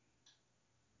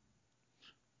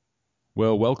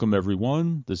Well, welcome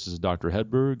everyone. This is Dr.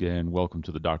 Hedberg, and welcome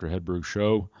to the Dr. Hedberg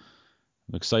Show.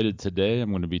 I'm excited today.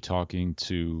 I'm going to be talking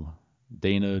to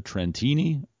Dana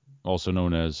Trentini, also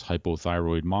known as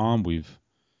Hypothyroid Mom. We've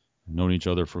known each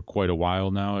other for quite a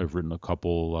while now. I've written a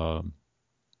couple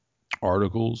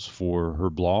articles for her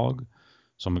blog,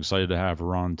 so I'm excited to have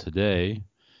her on today.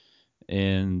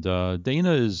 And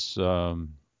Dana is the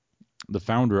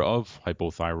founder of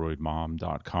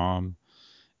hypothyroidmom.com.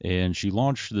 And she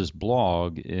launched this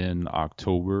blog in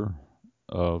October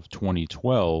of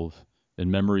 2012 in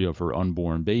memory of her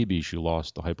unborn baby she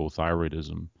lost to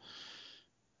hypothyroidism.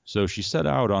 So she set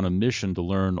out on a mission to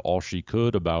learn all she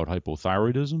could about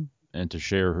hypothyroidism and to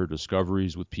share her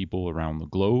discoveries with people around the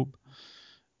globe.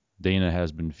 Dana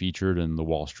has been featured in the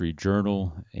Wall Street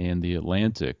Journal and the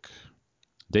Atlantic.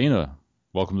 Dana,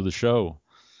 welcome to the show.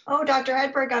 Oh, Dr.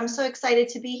 Hedberg, I'm so excited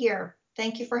to be here.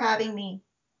 Thank you for having me.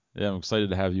 Yeah, I'm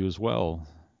excited to have you as well.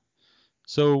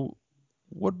 So,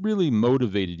 what really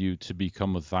motivated you to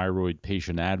become a thyroid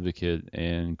patient advocate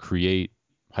and create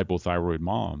Hypothyroid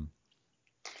Mom?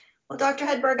 Well, Dr.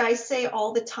 Hedberg, I say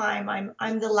all the time,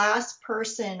 I'm the last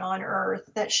person on earth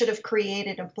that should have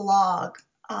created a blog.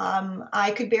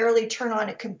 I could barely turn on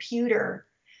a computer.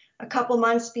 A couple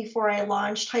months before I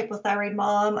launched Hypothyroid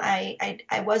Mom, I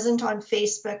wasn't on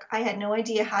Facebook. I had no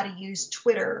idea how to use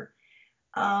Twitter.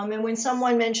 And when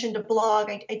someone mentioned a blog,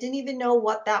 I didn't even know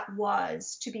what that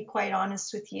was, to be quite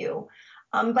honest with you.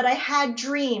 But I had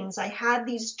dreams. I had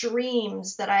these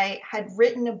dreams that I had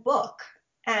written a book,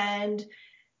 and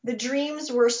the dreams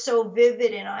were so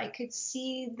vivid, and I could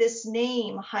see this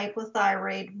name,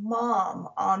 Hypothyroid Mom,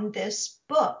 on this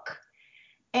book.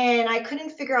 And I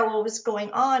couldn't figure out what was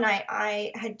going on.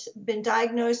 I had been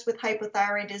diagnosed with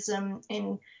hypothyroidism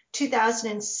in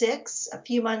 2006, a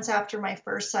few months after my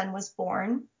first son was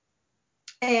born.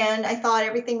 And I thought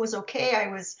everything was okay. I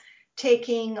was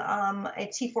taking a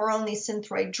T4 only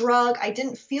synthroid drug. I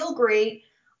didn't feel great,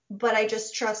 but I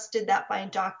just trusted that my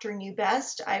doctor knew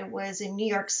best. I was in New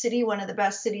York City, one of the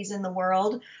best cities in the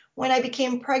world. When I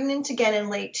became pregnant again in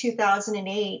late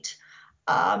 2008,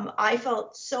 I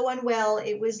felt so unwell.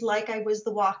 It was like I was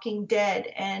the walking dead.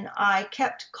 And I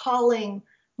kept calling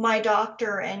my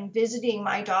doctor and visiting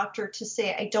my doctor to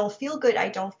say, I don't feel good. I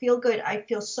don't feel good. I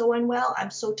feel so unwell. I'm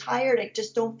so tired. I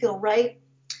just don't feel right.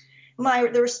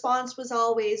 The response was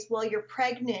always, well, you're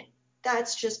pregnant.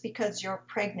 That's just because you're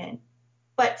pregnant.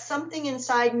 But something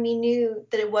inside me knew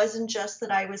that it wasn't just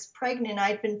that I was pregnant.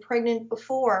 I'd been pregnant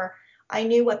before. I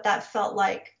knew what that felt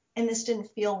like, and this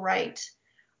didn't feel right.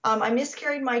 I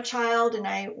miscarried my child, and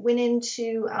I went in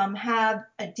to have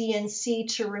a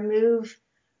DNC to remove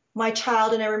my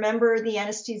child. And I remember the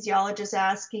anesthesiologist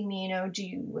asking me, how do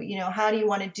you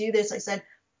want to do this? I said,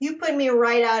 you put me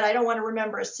right out. I don't want to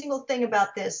remember a single thing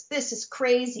about this. This is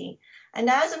crazy. And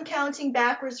as I'm counting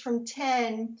backwards from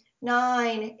 10,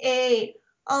 9, 8,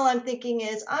 all I'm thinking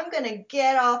is I'm going to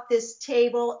get off this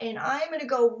table and I'm going to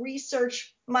go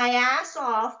research my ass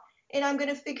off, and I'm going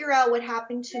to figure out what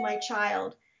happened to my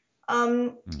child.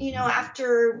 Mm-hmm.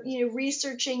 After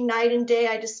researching night and day,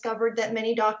 I discovered that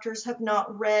many doctors have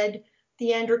not read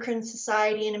the Endocrine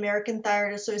Society and American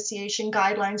Thyroid Association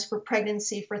guidelines for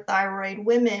pregnancy for thyroid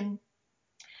women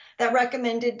that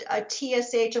recommended a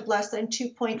TSH of less than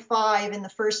 2.5 in the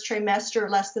first trimester,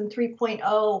 less than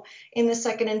 3.0 in the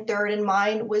second and third, and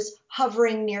mine was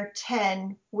hovering near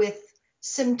 10 with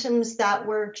symptoms that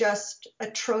were just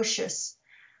atrocious.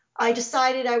 I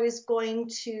decided I was going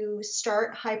to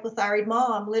start Hypothyroid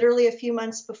Mom literally a few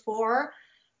months before.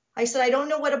 I said, I don't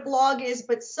know what a blog is,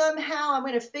 but somehow I'm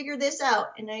going to figure this out.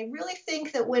 And I really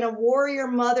think that when a warrior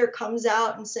mother comes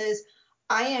out and says,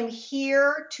 I am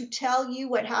here to tell you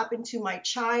what happened to my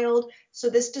child so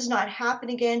this does not happen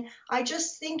again, I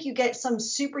just think you get some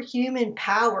superhuman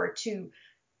power to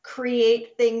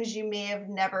create things you may have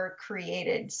never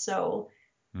created. So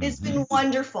it's Mm-hmm. been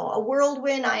wonderful, a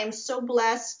whirlwind. I am so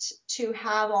blessed to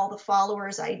have all the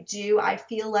followers I do. I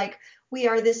feel like we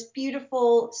are this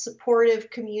beautiful, supportive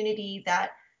community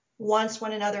that wants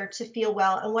one another to feel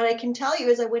well. And what I can tell you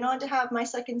is I went on to have my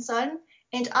second son,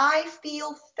 and I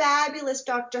feel fabulous,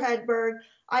 Dr. Hedberg.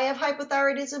 I have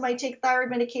hypothyroidism. I take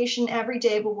thyroid medication every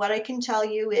day, but what I can tell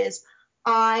you is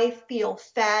I feel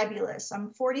fabulous.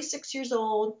 I'm 46 years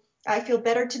old. I feel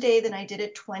better today than I did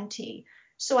at 20.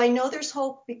 So I know there's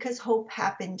hope because hope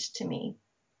happened to me.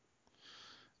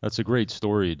 That's a great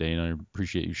story, Dana. I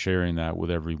appreciate you sharing that with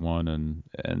everyone,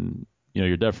 and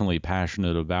you're definitely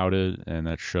passionate about it, and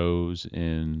that shows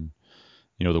in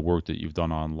the work that you've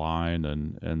done online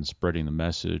and spreading the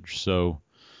message. So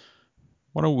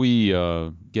why don't we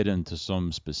get into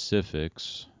some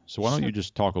specifics? So why don't you Sure.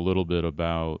 just talk a little bit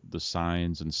about the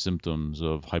signs and symptoms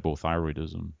of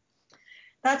hypothyroidism?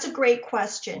 That's a great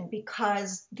question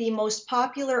because the most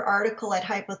popular article at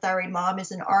Hypothyroid Mom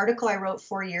is an article I wrote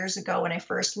 4 years ago when I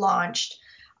first launched,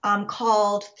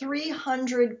 called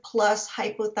 300 plus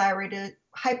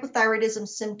hypothyroidism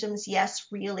symptoms. Yes,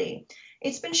 really.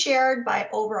 It's been shared by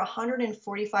over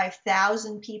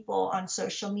 145,000 people on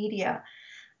social media.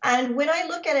 And when I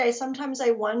look at it, sometimes I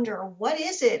wonder, what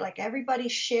is it? Like everybody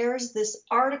shares this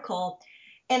article,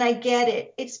 and I get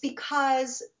it. It's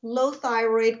because low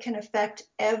thyroid can affect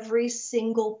every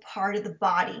single part of the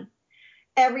body.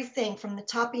 Everything from the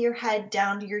top of your head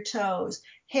down to your toes,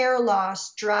 hair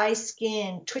loss, dry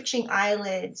skin, twitching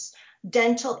eyelids,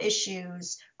 dental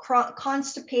issues,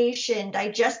 constipation,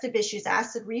 digestive issues,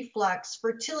 acid reflux,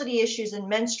 fertility issues, and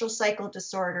menstrual cycle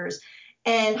disorders,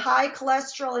 and high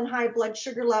cholesterol and high blood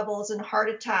sugar levels and heart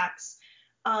attacks.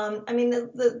 I mean,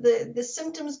 the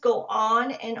symptoms go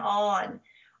on and on.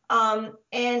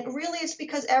 And really, it's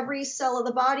because every cell of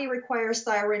the body requires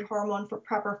thyroid hormone for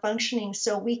proper functioning.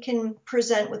 So we can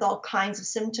present with all kinds of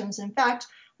symptoms. In fact,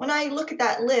 when I look at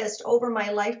that list over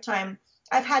my lifetime,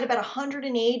 I've had about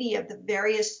 180 of the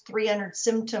various 300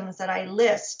 symptoms that I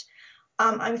list.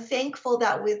 I'm thankful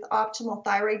that with optimal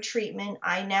thyroid treatment,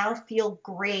 I now feel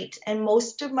great, and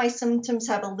most of my symptoms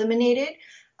have eliminated.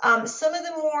 Some of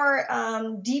the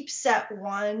more deep set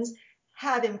ones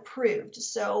have improved.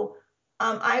 So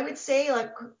I would say,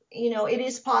 like, it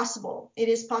is possible. It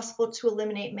is possible to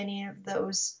eliminate many of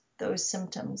those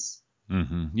symptoms.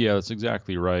 Yeah, that's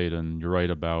exactly right. And you're right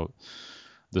about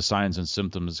the signs and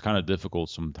symptoms. It's kind of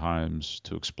difficult sometimes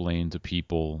to explain to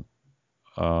people,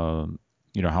 um,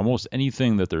 how almost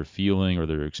anything that they're feeling or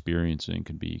they're experiencing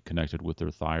can be connected with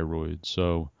their thyroid.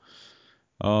 So,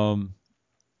 um,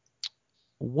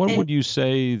 what And would you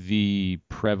say the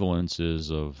prevalence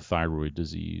is of thyroid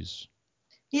disease?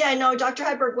 yeah, no, Dr.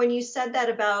 Hedberg, when you said that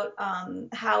about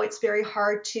how it's very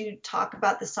hard to talk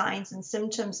about the signs and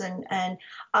symptoms, and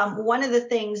one of the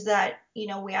things that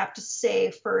we have to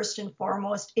say first and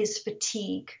foremost is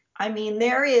fatigue. I mean,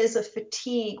 there is a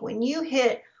fatigue when you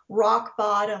hit rock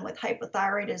bottom with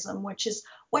hypothyroidism, which is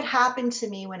what happened to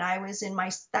me when I was in my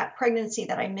that pregnancy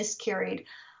that I miscarried.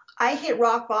 I hit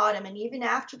rock bottom, and even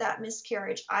after that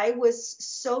miscarriage, I was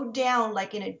so down,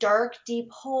 like in a dark, deep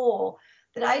hole,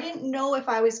 that I didn't know if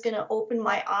I was going to open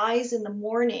my eyes in the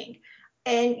morning.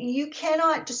 And you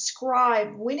cannot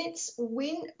describe when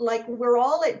like we're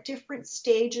all at different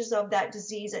stages of that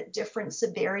disease at different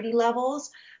severity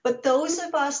levels. But those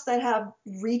of us that have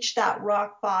reached that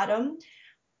rock bottom,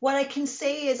 what I can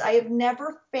say is I have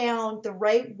never found the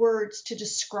right words to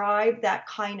describe that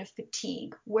kind of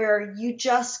fatigue where you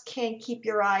just can't keep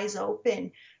your eyes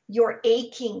open. You're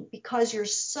aching because you're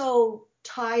so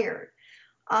tired.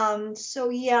 So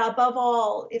yeah, above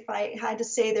all, if I had to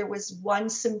say there was one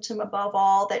symptom above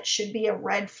all that should be a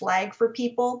red flag for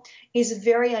people, is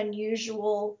very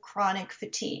unusual chronic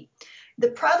fatigue.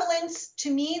 The prevalence, to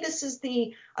me, this is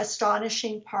the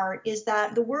astonishing part, is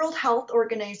that the World Health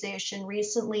Organization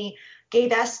recently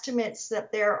gave estimates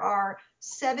that there are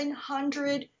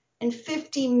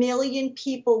 750 million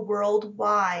people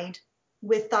worldwide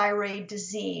with thyroid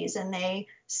disease, and they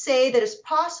say that it's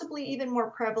possibly even more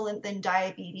prevalent than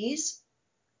diabetes.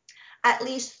 At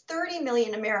least 30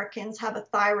 million Americans have a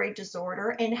thyroid disorder,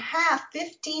 and half,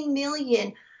 15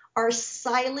 million, are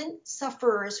silent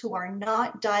sufferers who are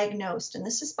not diagnosed. And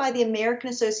this is by the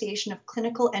American Association of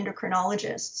Clinical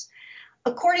Endocrinologists.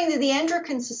 According to the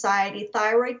Endocrine Society,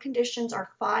 thyroid conditions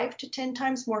are 5 to 10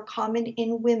 times more common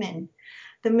in women.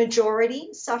 The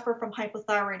majority suffer from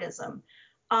hypothyroidism.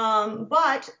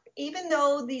 But even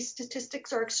though these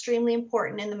statistics are extremely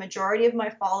important and the majority of my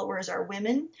followers are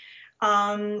women,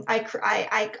 I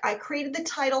created the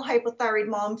title Hypothyroid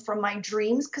Mom from my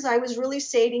dreams because I was really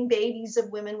saving babies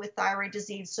of women with thyroid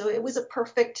disease. So it was a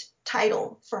perfect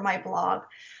title for my blog.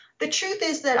 The truth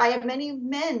is that I have many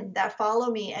men that follow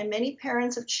me and many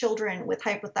parents of children with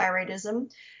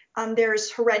hypothyroidism.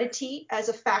 There's heredity as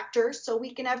a factor, so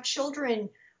we can have children,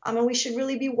 and we should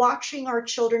really be watching our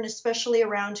children, especially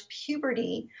around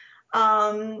puberty,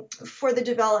 for the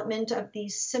development of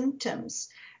these symptoms.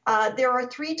 There are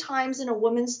 3 times in a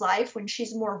woman's life when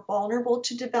she's more vulnerable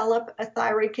to develop a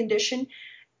thyroid condition.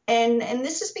 And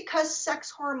this is because sex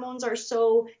hormones are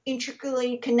so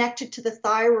intricately connected to the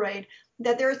thyroid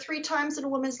that there are 3 times in a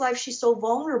woman's life she's so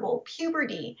vulnerable: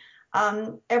 puberty,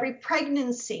 every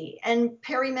pregnancy, and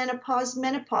perimenopause,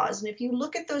 menopause. And if you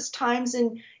look at those times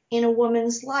in a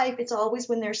woman's life, it's always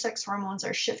when their sex hormones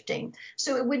are shifting.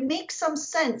 So it would make some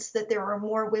sense that there are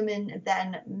more women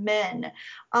than men.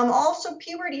 Also,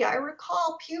 puberty. I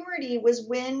recall puberty was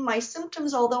when my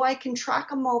symptoms, although I can track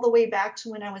them all the way back to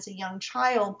when I was a young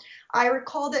child, I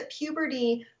recall that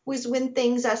puberty was when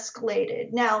things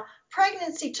escalated. Now,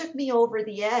 pregnancy took me over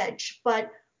the edge,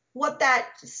 but what that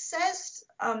says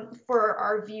for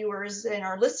our viewers and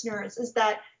our listeners is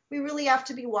that we really have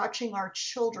to be watching our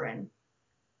children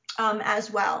as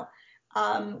well.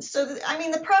 I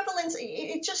mean, the prevalence,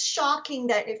 it's just shocking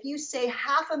that if you say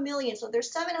 500,000, so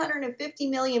there's 750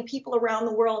 million people around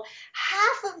the world,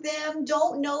 half of them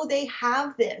don't know they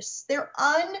have this. They're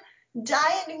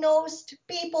undiagnosed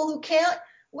people who can't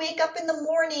wake up in the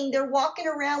morning. They're walking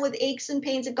around with aches and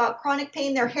pains. They've got chronic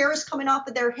pain. Their hair is coming off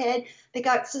of their head. They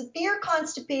got severe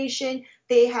constipation.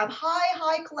 They have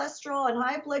high cholesterol and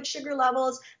high blood sugar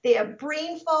levels. They have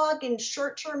brain fog and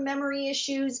short-term memory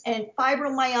issues and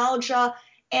fibromyalgia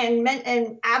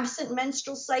and absent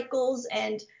menstrual cycles.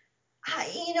 And,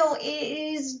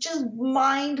 it is just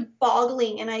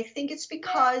mind-boggling. And I think it's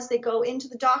because they go into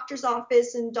the doctor's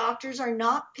office and doctors are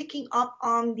not picking up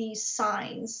on these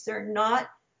signs.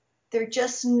 They're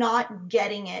just not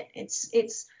getting it.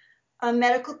 It's a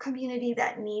medical community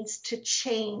that needs to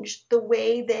change the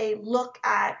way they look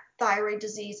at thyroid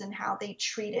disease and how they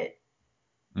treat it.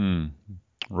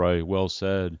 Right. Well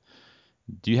said.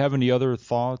 Do you have any other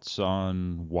thoughts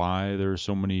on why there are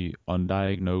so many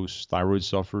undiagnosed thyroid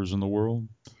sufferers in the world?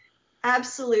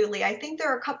 Absolutely. I think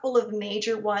there are a couple of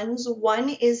major ones. One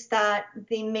is that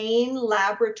the main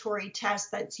laboratory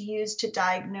test that's used to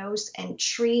diagnose and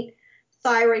treat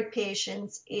thyroid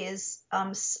patients is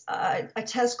a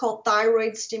test called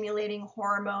thyroid stimulating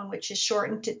hormone, which is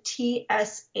shortened to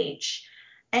TSH.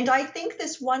 And I think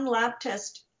this one lab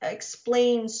test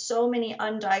explains so many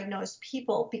undiagnosed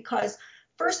people because,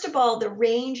 first of all, the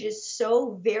range is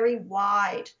so very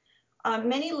wide.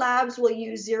 Many labs will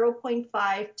use zero point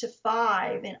 0.5 to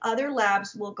 5, and other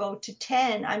labs will go to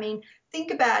 10. I mean, think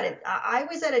about it. I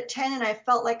was at a 10 and I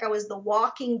felt like I was the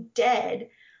walking dead.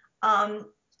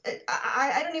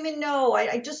 I don't even know.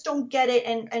 I just don't get it.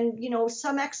 And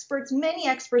some experts, many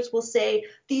experts will say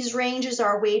these ranges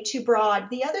are way too broad.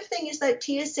 The other thing is that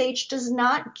TSH does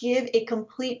not give a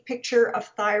complete picture of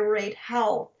thyroid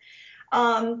health.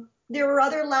 There are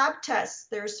other lab tests.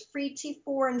 There's free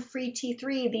T4 and free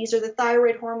T3. These are the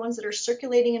thyroid hormones that are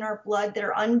circulating in our blood that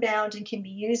are unbound and can be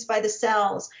used by the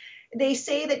cells. They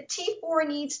say that T4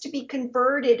 needs to be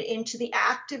converted into the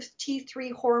active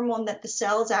T3 hormone that the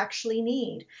cells actually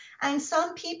need. And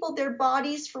some people, their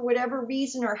bodies, for whatever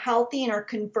reason, are healthy and are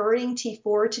converting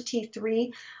T4 to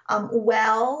T3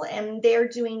 well, and they're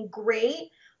doing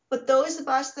great. But those of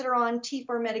us that are on T4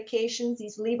 medications,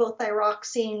 these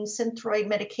levothyroxine, synthroid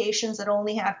medications that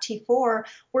only have T4,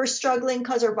 we're struggling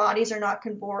because our bodies are not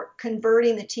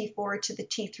converting the T4 to the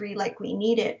T3 like we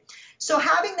need it. So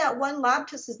having that one lab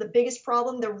test is the biggest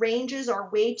problem. The ranges are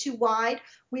way too wide.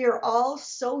 We are all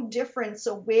so different.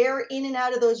 So where in and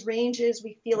out of those ranges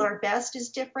we feel our best is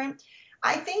different.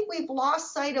 I think we've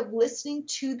lost sight of listening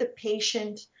to the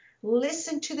patient.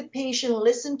 Listen to the patient,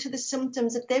 listen to the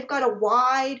symptoms. If they've got a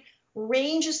wide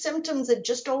range of symptoms that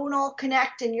just don't all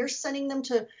connect and you're sending them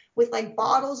with like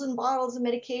bottles and bottles of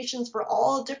medications for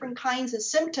all different kinds of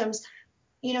symptoms,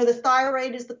 the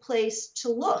thyroid is the place to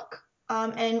look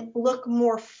and look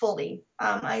more fully.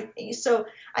 So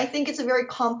I think it's a very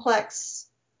complex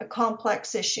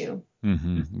issue.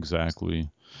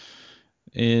 Exactly.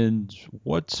 And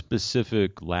what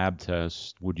specific lab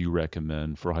test would you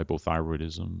recommend for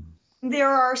hypothyroidism? There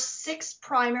are 6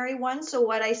 primary ones. So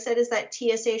what I said is that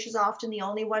TSH is often the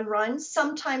only one run,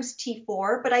 sometimes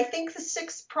T4, but I think the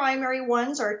 6 primary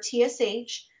ones are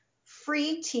TSH,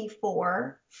 free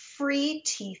T4, free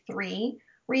T3,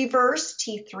 reverse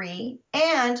T3,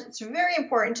 and it's very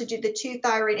important to do the 2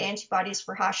 thyroid antibodies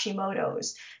for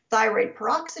Hashimoto's, thyroid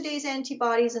peroxidase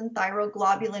antibodies and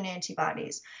thyroglobulin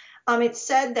antibodies. It's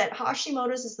said that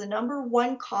Hashimoto's is the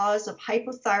 #1 cause of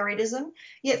hypothyroidism,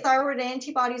 yet thyroid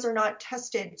antibodies are not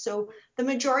tested. So the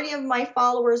majority of my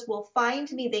followers will find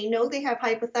me, they know they have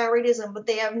hypothyroidism, but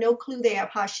they have no clue they have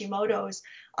Hashimoto's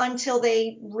until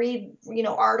they read,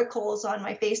 articles on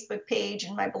my Facebook page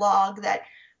and my blog that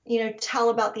tell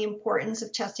about the importance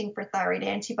of testing for thyroid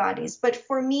antibodies. But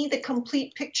for me, the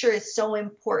complete picture is so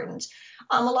important.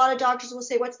 A lot of doctors will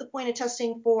say, what's the point of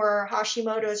testing for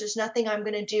Hashimoto's? There's nothing I'm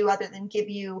going to do other than give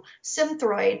you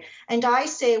Synthroid. And I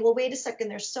say, well, wait a second,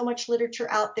 there's so much literature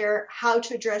out there how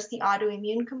to address the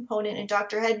autoimmune component. And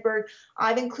Dr. Hedberg,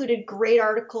 I've included great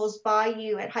articles by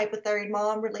you at Hypothyroid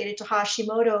Mom related to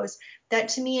Hashimoto's that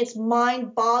to me it's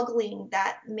mind-boggling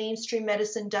that mainstream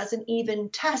medicine doesn't even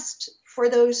test for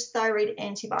those thyroid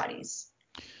antibodies.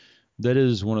 That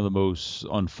is one of the most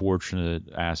unfortunate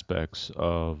aspects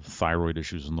of thyroid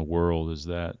issues in the world is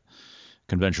that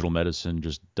conventional medicine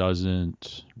just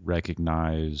doesn't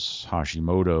recognize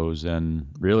Hashimoto's, and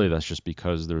really that's just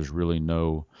because there's really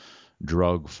no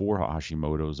drug for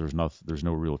Hashimoto's. There's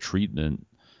no real treatment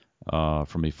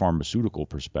from a pharmaceutical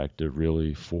perspective,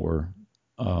 really for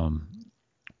um,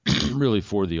 really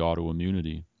for the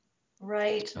autoimmunity.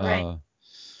 Right, right. Uh,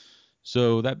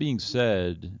 so that being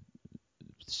said,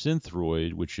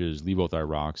 Synthroid, which is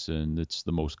levothyroxine, it's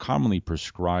the most commonly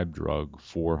prescribed drug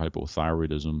for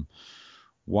hypothyroidism.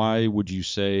 Why would you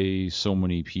say so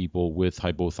many people with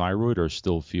hypothyroid are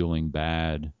still feeling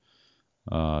bad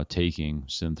taking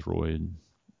Synthroid?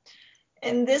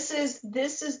 And this is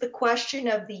the question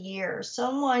of the year.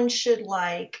 Someone should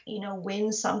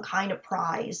win some kind of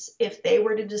prize if they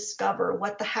were to discover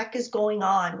what the heck is going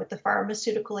on with the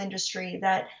pharmaceutical industry,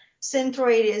 that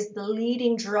Synthroid is the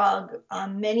leading drug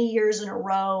many years in a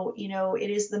row. It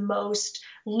is the most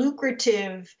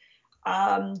lucrative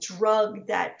drug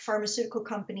that pharmaceutical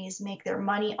companies make their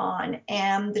money on.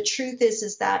 And the truth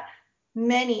is that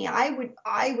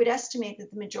I would estimate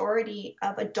that the majority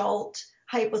of adult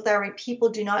hypothyroid people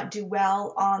do not do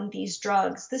well on these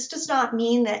drugs. This does not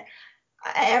mean that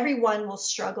everyone will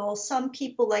struggle. Some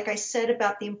people, like I said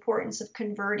about the importance of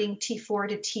converting T4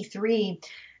 to T3,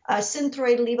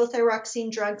 synthroid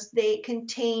levothyroxine drugs, they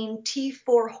contain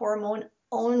T4 hormone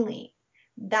only.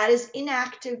 That is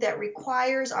inactive, that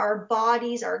requires our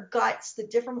bodies, our guts, the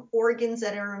different organs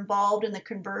that are involved in the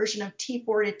conversion of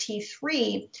T4 to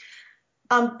T3.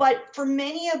 But for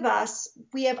many of us,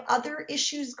 we have other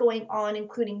issues going on,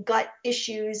 including gut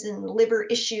issues and liver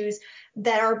issues,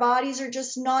 that our bodies are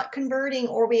just not converting,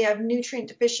 or we have nutrient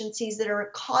deficiencies that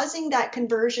are causing that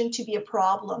conversion to be a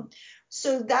problem.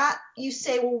 So that you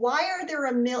say, well, why are there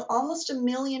almost 1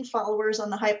 million followers on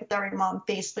the Hypothyroid Mom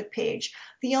Facebook page?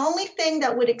 The only thing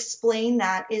that would explain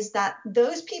that is that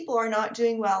those people are not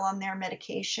doing well on their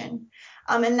medication.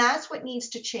 And that's what needs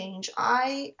to change.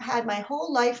 I had my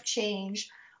whole life change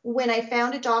when I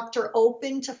found a doctor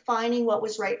open to finding what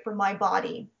was right for my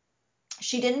body.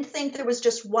 She didn't think there was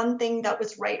just one thing that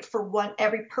was right for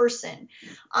every person.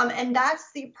 And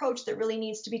that's the approach that really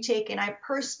needs to be taken. I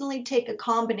personally take a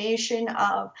combination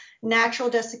of natural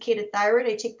desiccated thyroid.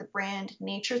 I take the brand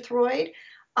Naturethroid.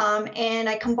 And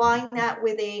I combine that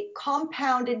with a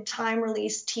compounded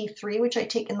time-release T3, which I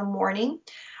take in the morning.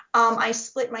 I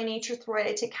split my Naturethroid.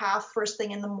 I take half first thing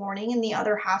in the morning and the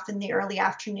other half in the early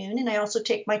afternoon. And I also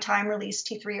take my time-release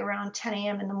T3 around 10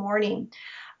 a.m. in the morning.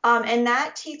 And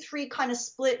that T3 kind of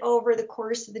split over the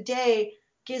course of the day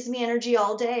gives me energy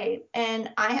all day. And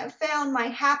I have found my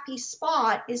happy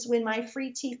spot is when my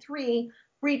free T3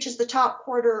 reaches the top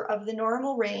quarter of the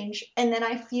normal range, and then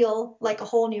I feel like a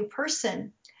whole new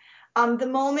person. The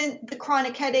moment the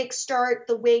chronic headaches start,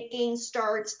 the weight gain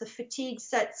starts, the fatigue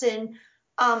sets in,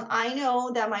 I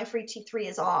know that my free T3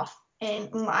 is off. And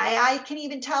I can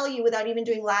even tell you without even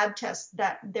doing lab tests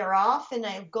that they're off, and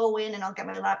I go in and I'll get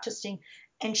my lab testing,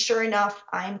 and sure enough,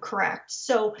 I'm correct.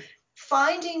 So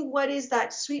finding what is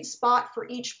that sweet spot for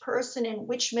each person and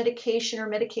which medication or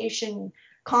medication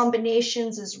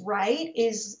combinations is right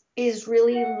is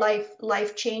really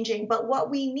life changing. But what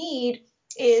we need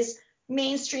is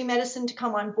mainstream medicine to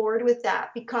come on board with that,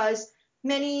 because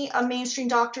many mainstream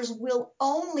doctors will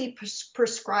only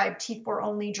prescribe T4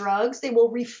 only drugs. They will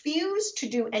refuse to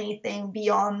do anything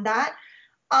beyond that.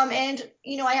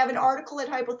 I have an article at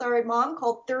Hypothyroid Mom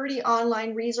called 30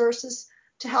 Online Resources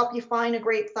to Help You Find a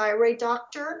Great Thyroid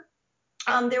Doctor.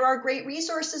 There are great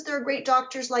resources. There are great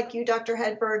doctors like you, Dr.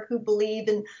 Hedberg, who believe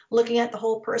in looking at the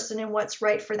whole person and what's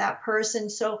right for that person.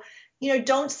 So,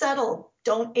 don't settle.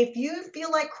 If you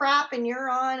feel like crap and you're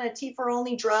on a T4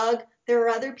 only drug, there are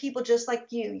other people just like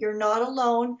you. You're not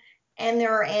alone, and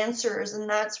there are answers. And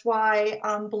that's why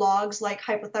blogs like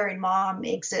Hypothyroid Mom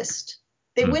exist.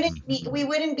 They wouldn't Mm-hmm.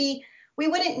 be, we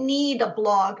wouldn't need a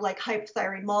blog like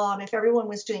Hypothyroid Mom if everyone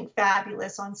was doing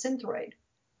fabulous on Synthroid.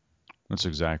 That's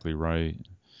exactly right.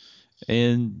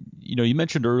 And you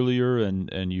mentioned earlier,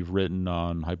 and you've written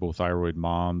on Hypothyroid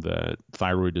Mom that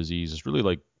thyroid disease is really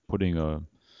like putting a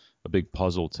big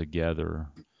puzzle together.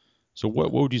 So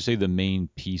what would you say the main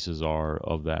pieces are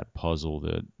of that puzzle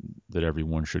that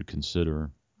everyone should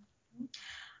consider?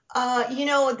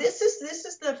 This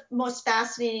is the most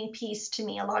fascinating piece to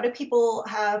me. A lot of people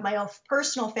have my own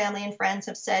personal family and friends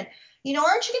have said,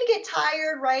 aren't you going to get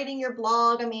tired writing your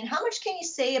blog? I mean, how much can you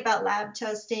say about lab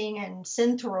testing and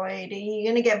Synthroid? Are you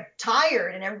going to get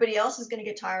tired, and everybody else is going to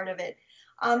get tired of it?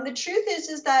 The truth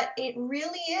is that it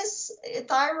really is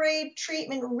thyroid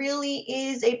treatment really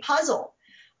is a puzzle.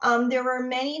 There are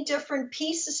many different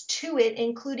pieces to it,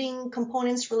 including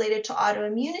components related to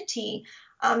autoimmunity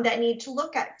that need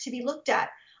to be looked at.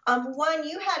 One,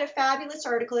 you had a fabulous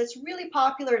article. It's really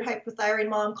popular at Hypothyroid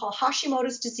Mom called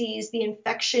Hashimoto's Disease: The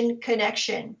Infection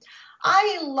Connection.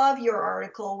 I love your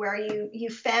article where you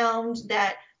found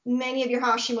that many of your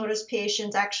Hashimoto's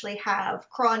patients actually have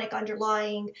chronic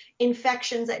underlying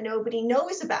infections that nobody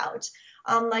knows about,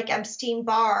 like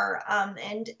Epstein-Barr,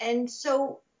 and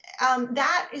so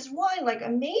that is one, like a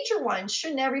major one.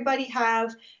 Shouldn't everybody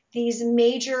have these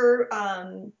major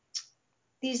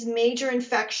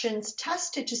infections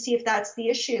tested to see if that's the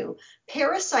issue?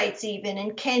 Parasites, even,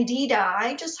 and candida.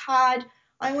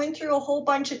 I went through a whole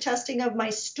bunch of testing of my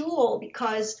stool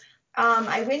because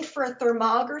I went for a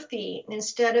thermography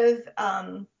instead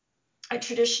of a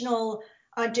traditional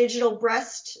digital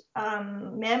breast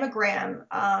mammogram.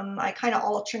 I kind of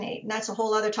alternate, and that's a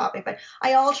whole other topic, but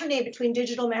I alternate between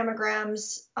digital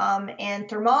mammograms and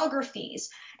thermographies.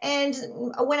 And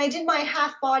when I did my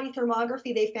half body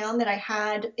thermography, they found that I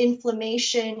had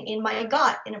inflammation in my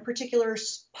gut in a particular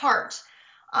part.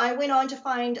 I went on to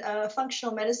find a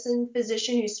functional medicine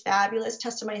physician who's fabulous,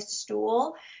 tested my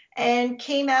stool, and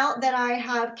came out that I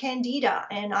have candida.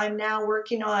 And I'm now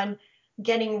working on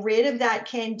getting rid of that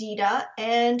candida.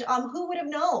 And who would have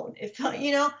known? If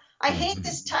I hate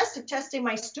this test of testing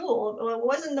my stool. It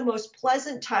wasn't the most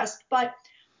pleasant test, but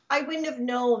I wouldn't have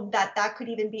known that that could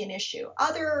even be an issue.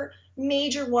 Other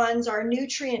major ones are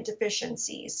nutrient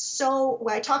deficiencies. So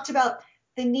when I talked about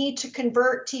the need to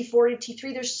convert T4 to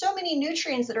T3, there's so many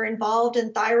nutrients that are involved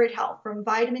in thyroid health, from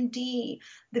vitamin D,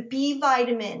 the B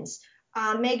vitamins,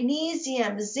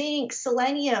 magnesium, zinc,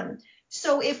 selenium.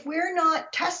 So if we're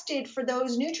not tested for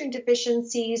those nutrient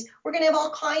deficiencies, we're going to have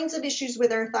all kinds of issues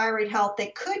with our thyroid health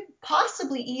that could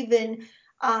possibly even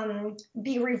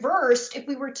be reversed if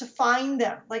we were to find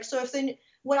them. Like, so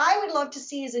what I would love to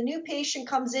see is a new patient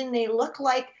comes in, they look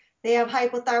like they have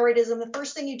hypothyroidism. The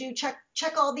first thing you do,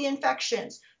 check all the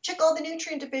infections, check all the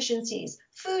nutrient deficiencies,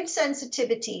 food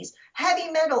sensitivities,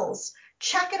 heavy metals,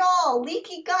 check it all,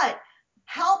 leaky gut.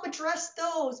 Help address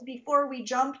those before we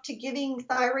jump to giving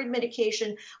thyroid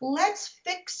medication. Let's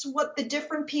fix what the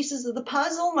different pieces of the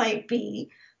puzzle might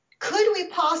be. Could we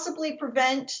possibly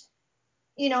prevent,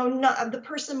 the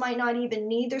person might not even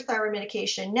need their thyroid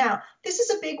medication? Now, this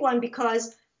is a big one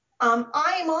because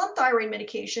I am on thyroid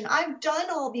medication. I've done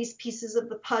all these pieces of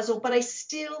the puzzle, but I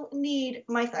still need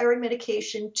my thyroid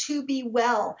medication to be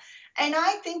well. And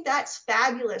I think that's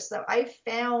fabulous that I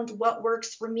found what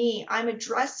works for me. I'm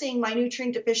addressing my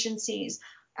nutrient deficiencies.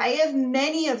 I have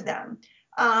many of them.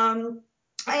 I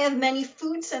have many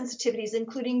food sensitivities,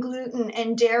 including gluten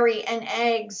and dairy and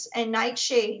eggs and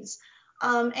nightshades.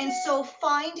 And so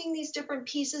finding these different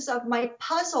pieces of my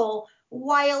puzzle,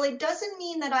 while it doesn't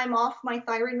mean that I'm off my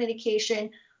thyroid medication,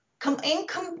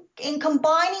 in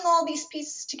combining all these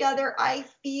pieces together, I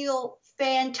feel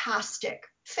fantastic,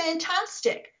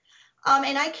 fantastic.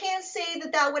 And I can't say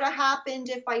that that would have happened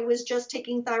if I was just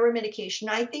taking thyroid medication.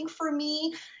 I think for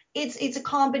me, it's a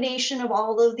combination of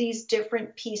all of these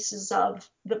different pieces of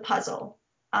the puzzle.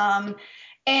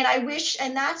 And I wish,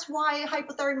 and that's why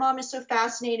Hypothyroid Mom is so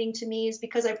fascinating to me, is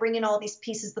because I bring in all these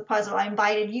pieces of the puzzle. I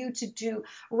invited you to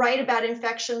write about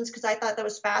infections because I thought that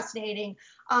was fascinating.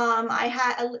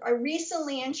 I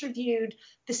recently interviewed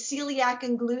the celiac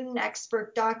and gluten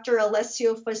expert, Dr.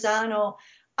 Alessio Fasano,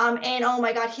 and oh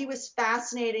my God, he was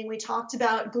fascinating. We talked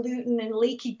about gluten and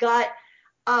leaky gut,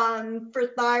 for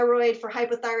thyroid, for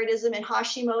hypothyroidism, and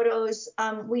Hashimoto's.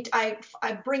 I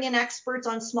bring in experts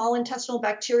on small intestinal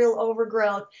bacterial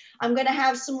overgrowth. I'm going to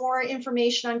have some more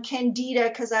information on candida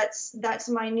because that's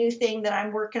my new thing that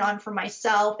I'm working on for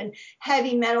myself, and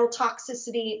heavy metal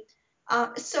toxicity.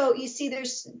 So you see,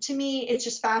 to me, it's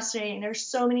just fascinating. There's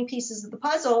so many pieces of the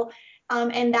puzzle,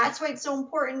 and that's why it's so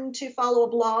important to follow a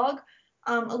blog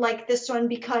like this one,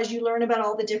 because you learn about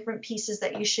all the different pieces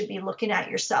that you should be looking at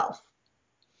yourself.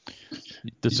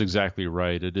 That's exactly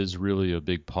right. It is really a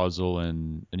big puzzle,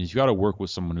 and you've got to work with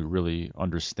someone who really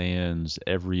understands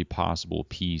every possible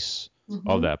piece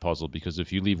of that puzzle, because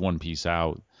if you leave one piece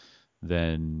out,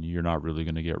 then you're not really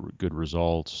going to get good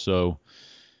results. So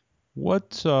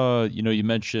what, you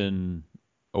mentioned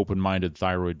open-minded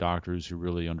thyroid doctors who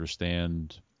really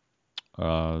understand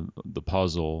the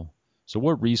puzzle. So,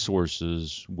 what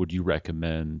resources would you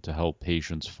recommend to help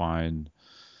patients find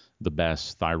the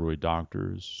best thyroid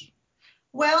doctors?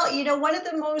 Well, one of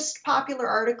the most popular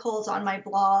articles on my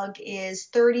blog is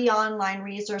 30 online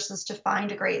resources to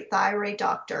find a great thyroid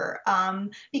doctor,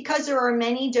 because there are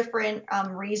many different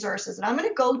resources. And I'm going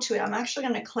to go to it. I'm actually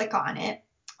going to click on it.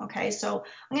 Okay, so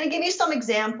I'm going to give you some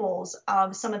examples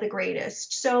of some of the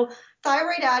greatest. So,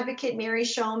 thyroid advocate Mary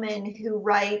Showman, who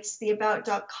writes the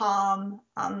About.com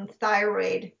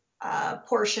thyroid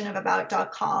portion of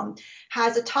About.com,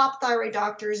 has a top thyroid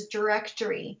doctors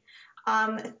directory.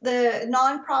 The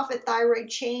nonprofit Thyroid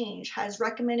Change has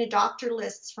recommended doctor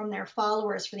lists from their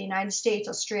followers for the United States,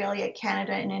 Australia,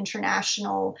 Canada, and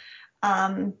international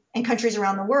and countries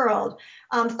around the world.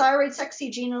 Thyroid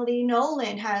Sexy Gina Lee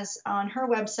Nolan has on her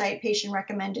website patient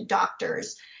recommended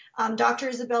doctors. Dr.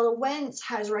 Isabella Wentz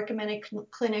has recommended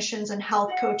clinicians and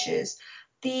health coaches.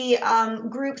 The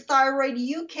group Thyroid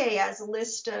UK has a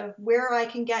list of where I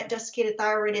can get desiccated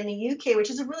thyroid in the UK,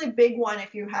 which is a really big one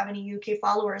if you have any UK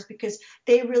followers, because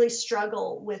they really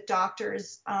struggle with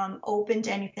doctors open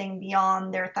to anything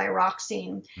beyond their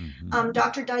thyroxine. Mm-hmm.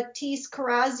 Dr. Datis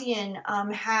Karazian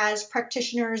has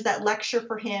practitioners that lecture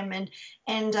for him,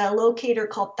 and a locator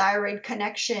called Thyroid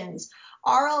Connections.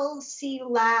 RLC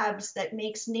Labs, that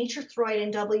makes NatureThyroid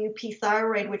and WP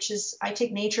Thyroid, which is, I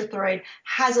take NatureThyroid,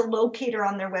 has a locator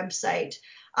on their website.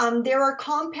 There are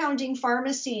compounding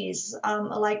pharmacies.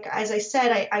 Like, as I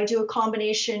said, I do a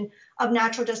combination of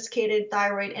natural desiccated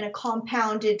thyroid and a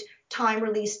compounded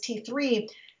time-release T3.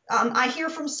 I hear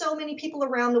from so many people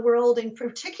around the world, in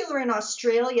particular in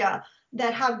Australia,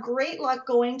 that have great luck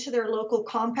going to their local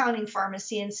compounding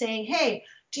pharmacy and saying, hey,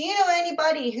 do you know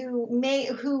anybody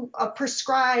who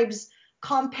prescribes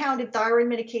compounded thyroid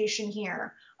medication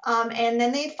here? And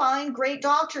then they find great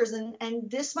doctors,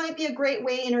 and this might be a great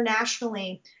way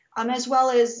internationally, as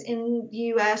well as in the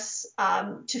US,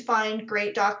 to find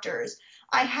great doctors.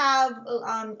 I have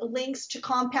links to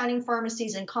compounding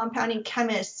pharmacies and compounding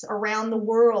chemists around the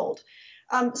world.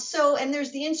 And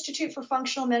there's the Institute for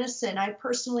Functional Medicine. I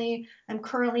personally am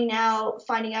currently now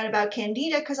finding out about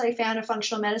Candida because I found a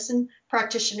functional medicine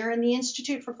practitioner, and the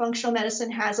Institute for Functional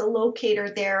Medicine has a locator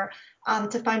there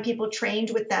to find people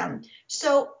trained with them.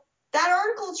 So that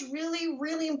article is really,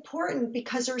 really important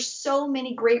because there's so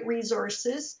many great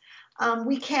resources.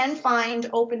 We can find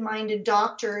open-minded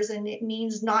doctors, and it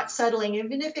means not settling,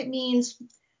 even if it means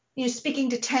speaking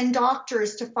to 10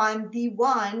 doctors to find the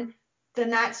one. Then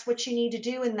that's what you need to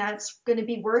do, and that's going to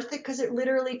be worth it because it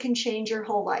literally can change your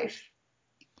whole life.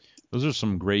 Those are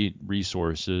some great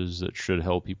resources that should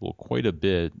help people quite a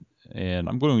bit, and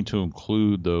I'm going to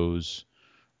include those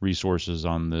resources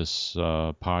on this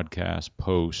podcast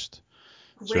post,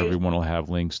 so Great. everyone will have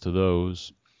links to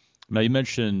those. Now, you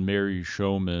mentioned Mary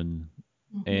Showman,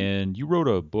 and you wrote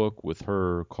a book with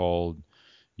her called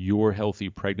Your Healthy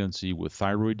Pregnancy with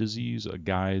Thyroid Disease, A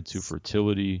Guide to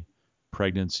Fertility,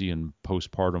 Pregnancy, and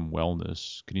Postpartum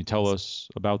Wellness. Can you tell us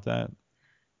about that?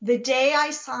 The day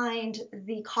I signed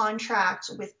the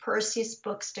contract with Perseus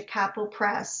Books to Capital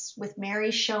Press with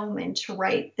Mary Showman to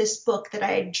write this book that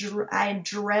I had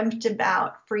dreamt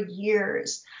about for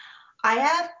years, I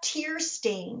have tear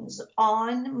stains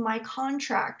on my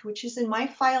contract, which is in my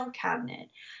file cabinet.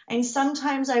 And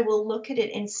sometimes I will look at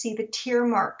it and see the tear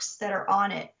marks that are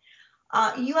on it.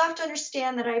 You have to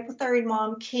understand that Hypothyroid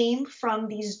Mom came from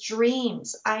these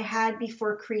dreams I had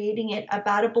before creating it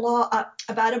about a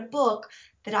book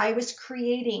that I was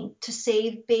creating to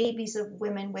save babies of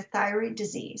women with thyroid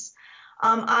disease.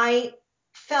 I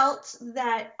felt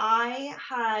that I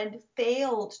had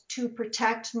failed to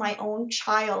protect my own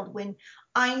child when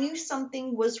I knew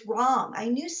something was wrong. I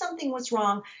knew something was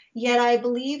wrong, yet I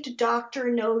believed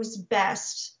doctor knows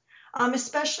best.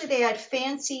 Especially they had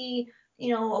fancy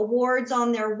awards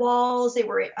on their walls. They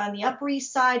were on the Upper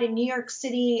East Side in New York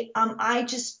City. I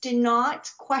just did not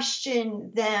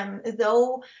question them,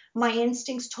 though my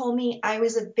instincts told me I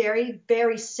was a very,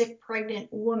 very sick, pregnant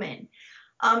woman.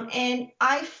 And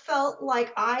I felt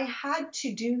like I had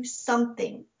to do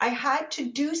something. I had to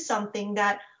do something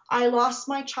that I lost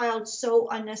my child so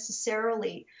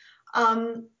unnecessarily.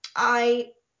 I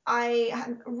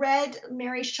read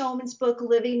Mary Showman's book,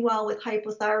 Living Well with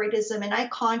Hypothyroidism, and I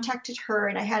contacted her,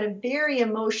 and I had a very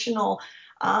emotional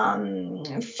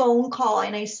phone call,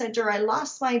 and I said to her, I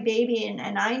lost my baby,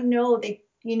 and I know that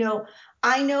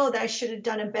I should have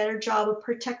done a better job of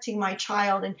protecting my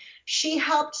child. And she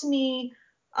helped me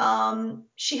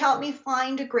She helped me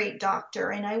find a great doctor,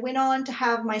 and I went on to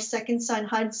have my second son,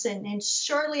 Hudson. And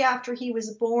shortly after he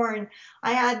was born,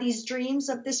 I had these dreams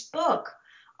of this book.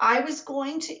 I was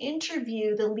going to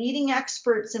interview the leading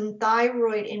experts in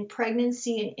thyroid, in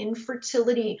pregnancy, and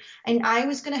infertility, and I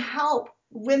was going to help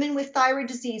women with thyroid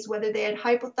disease, whether they had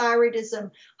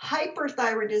hypothyroidism,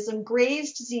 hyperthyroidism,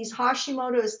 Graves' disease,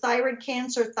 Hashimoto's, thyroid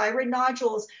cancer, thyroid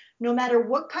nodules, no matter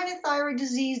what kind of thyroid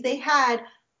disease they had.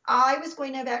 I was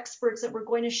going to have experts that were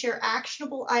going to share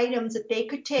actionable items that they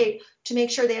could take to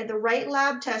make sure they had the right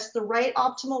lab tests, the right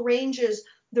optimal ranges,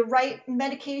 the right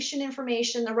medication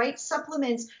information, the right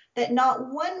supplements, that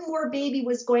not one more baby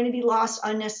was going to be lost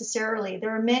unnecessarily.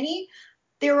 There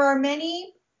are many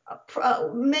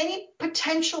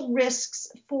potential risks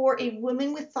for a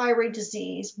woman with thyroid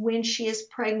disease when she is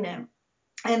pregnant.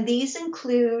 And these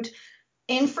include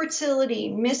infertility,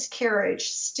 miscarriage,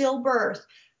 stillbirth,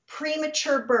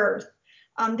 premature birth.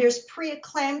 There's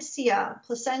preeclampsia,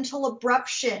 placental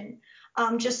abruption,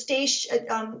 gestation,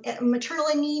 maternal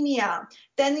anemia.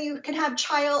 Then you can have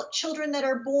children that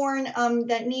are born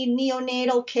that need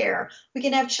neonatal care. We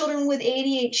can have children with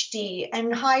ADHD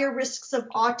and higher risks of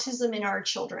autism in our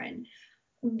children.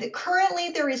 Currently,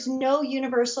 there is no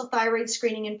universal thyroid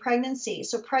screening in pregnancy.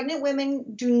 So pregnant women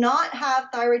do not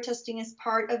have thyroid testing as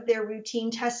part of their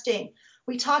routine testing.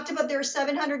 We talked about there are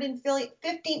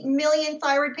 750 million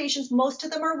thyroid patients. Most of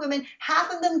them are women.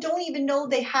 Half of them don't even know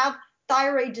they have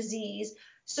thyroid disease.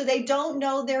 So they don't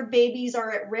know their babies are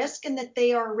at risk and that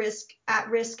they are at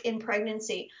risk in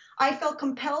pregnancy. I felt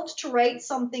compelled to write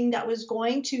something that was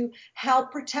going to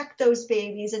help protect those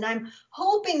babies. And I'm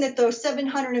hoping that those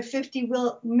 750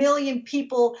 million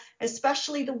people,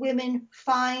 especially the women,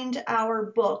 find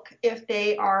our book if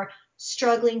they are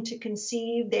struggling to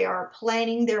conceive, they are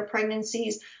planning their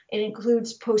pregnancies. It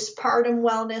includes postpartum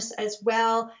wellness as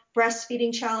well,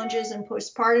 breastfeeding challenges and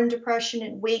postpartum depression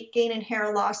and weight gain and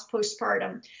hair loss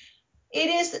postpartum. It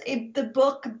is the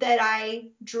book that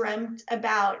I dreamt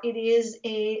about. It is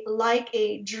like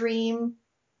a dream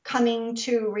coming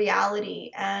to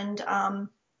reality. And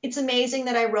it's amazing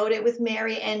that I wrote it with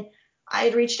Mary, and I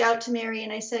had reached out to Mary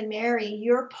and I said, Mary,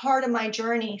 you're part of my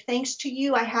journey. Thanks to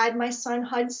you, I had my son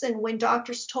Hudson when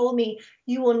doctors told me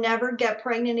you will never get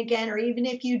pregnant again, or even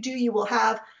if you do, you will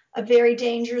have a very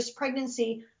dangerous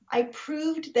pregnancy. I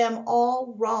proved them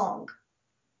all wrong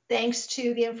thanks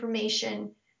to the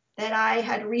information that I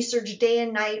had researched day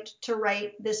and night to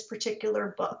write this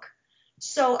particular book.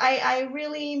 So I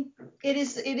really, it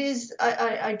is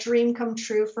a dream come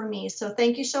true for me. So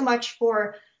thank you so much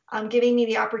for giving me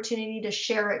the opportunity to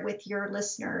share it with your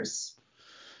listeners.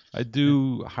 I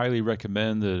do highly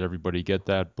recommend that everybody get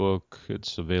that book.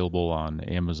 It's available on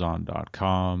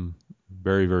Amazon.com.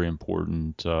 Very, very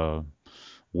important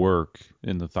work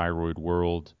in the thyroid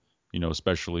world,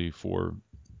 especially for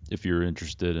if you're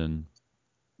interested in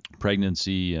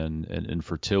pregnancy and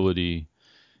infertility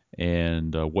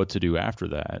and what to do after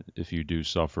that if you do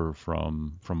suffer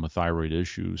from a thyroid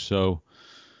issue. So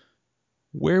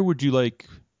where would you like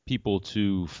people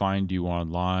to find you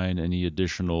online? Any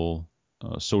additional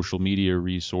social media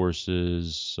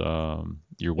resources,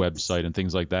 your website and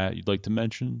things like that you'd like to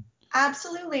mention?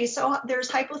 Absolutely. So there's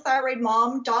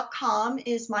hypothyroidmom.com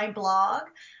is my blog.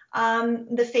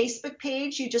 The Facebook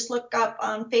page, you just look up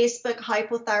on Facebook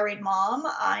Hypothyroid Mom.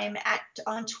 I'm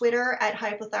on Twitter at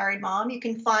Hypothyroid Mom. You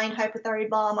can find Hypothyroid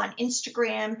Mom on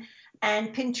Instagram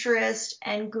and Pinterest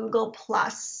and Google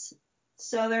Plus.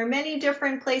 So there are many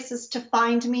different places to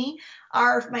find me.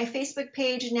 My Facebook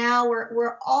page now,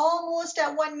 we're almost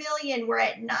at 1 million. We're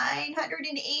at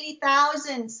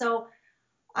 980,000. So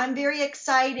I'm very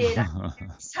excited. I'm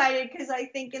very excited because I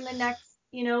think in the next,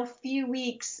 few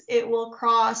weeks it will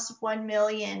cross 1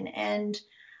 million, and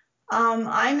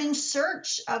I'm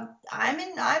searching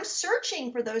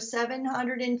for those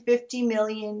 750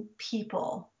 million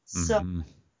people. So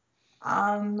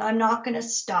Mm-hmm. I'm not going to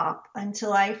stop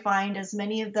until I find as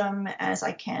many of them as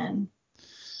I can.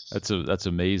 That's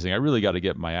amazing. I really got to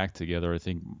get my act together. I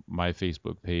think my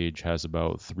Facebook page has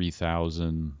about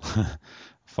 3,000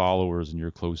 followers, and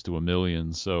you're close to 1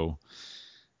 million. So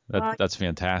that's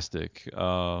fantastic.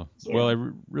 Well,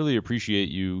 I really appreciate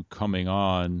you coming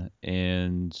on,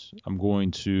 and I'm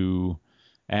going to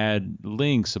add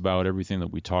links about everything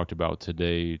that we talked about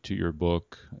today to your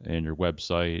book and your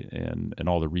website and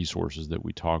all the resources that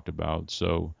we talked about.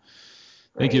 So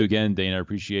thank you again, Dana. I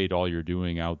appreciate all you're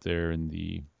doing out there in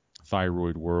the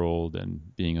thyroid world and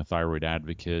being a thyroid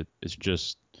advocate. It's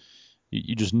just,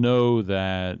 you just know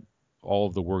that all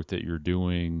of the work that you're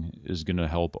doing is going to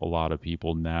help a lot of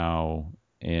people now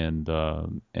and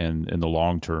in the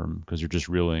long term, because you're just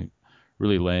really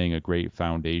really laying a great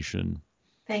foundation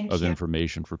Thank of you.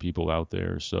 information for people out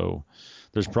there. So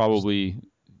there's probably,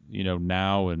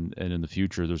 now and in the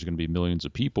future, there's going to be millions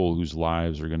of people whose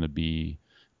lives are going to be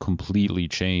completely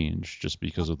changed just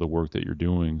because of the work that you're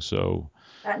doing. So,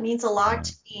 That means a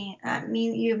lot uh, to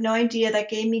me. You have no idea. That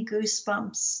gave me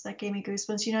goosebumps. That gave me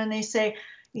goosebumps. And they say,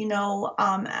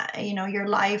 your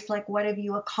life, like, what have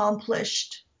you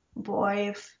accomplished?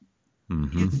 Boy,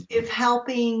 mhm, if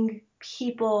helping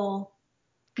people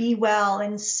be well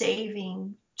and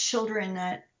saving children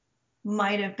that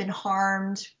might have been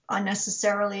harmed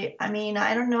unnecessarily. I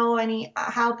don't know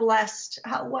how blessed,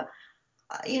 how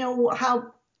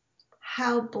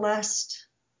blessed,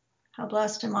 how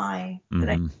blessed am I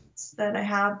mhm. that I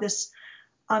have this,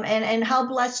 and how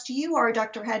blessed you are,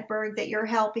 Dr. Hedberg, that you're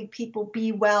helping people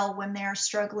be well when they're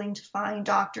struggling to find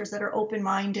doctors that are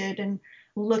open-minded and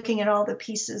looking at all the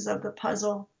pieces of the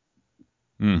puzzle.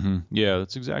 Yeah,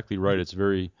 that's exactly right. It's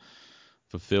very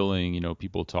fulfilling.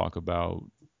 People talk about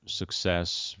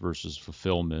success versus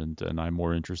fulfillment, and I'm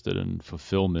more interested in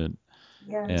fulfillment.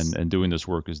 And Yes. and doing this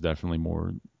work is definitely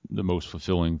more the most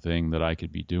fulfilling thing that I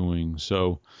could be doing.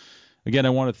 So again,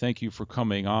 I want to thank you for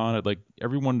coming on. I'd like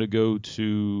everyone to go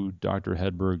to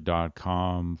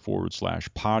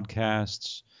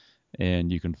drhedberg.com/podcasts,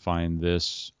 and you can find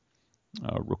this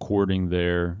recording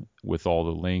there with all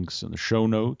the links and the show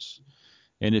notes.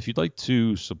 And if you'd like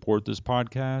to support this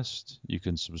podcast, you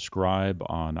can subscribe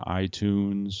on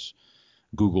iTunes,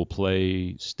 Google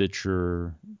Play,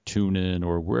 Stitcher, TuneIn,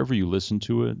 or wherever you listen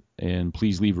to it. And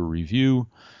please leave a review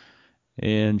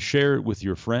and share it with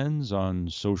your friends on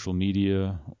social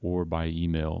media or by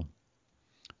email.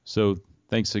 So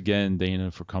thanks again,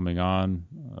 Dana, for coming on.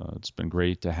 It's been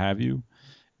great to have you.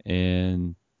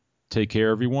 And take care,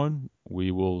 everyone.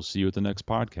 We will see you at the next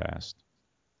podcast.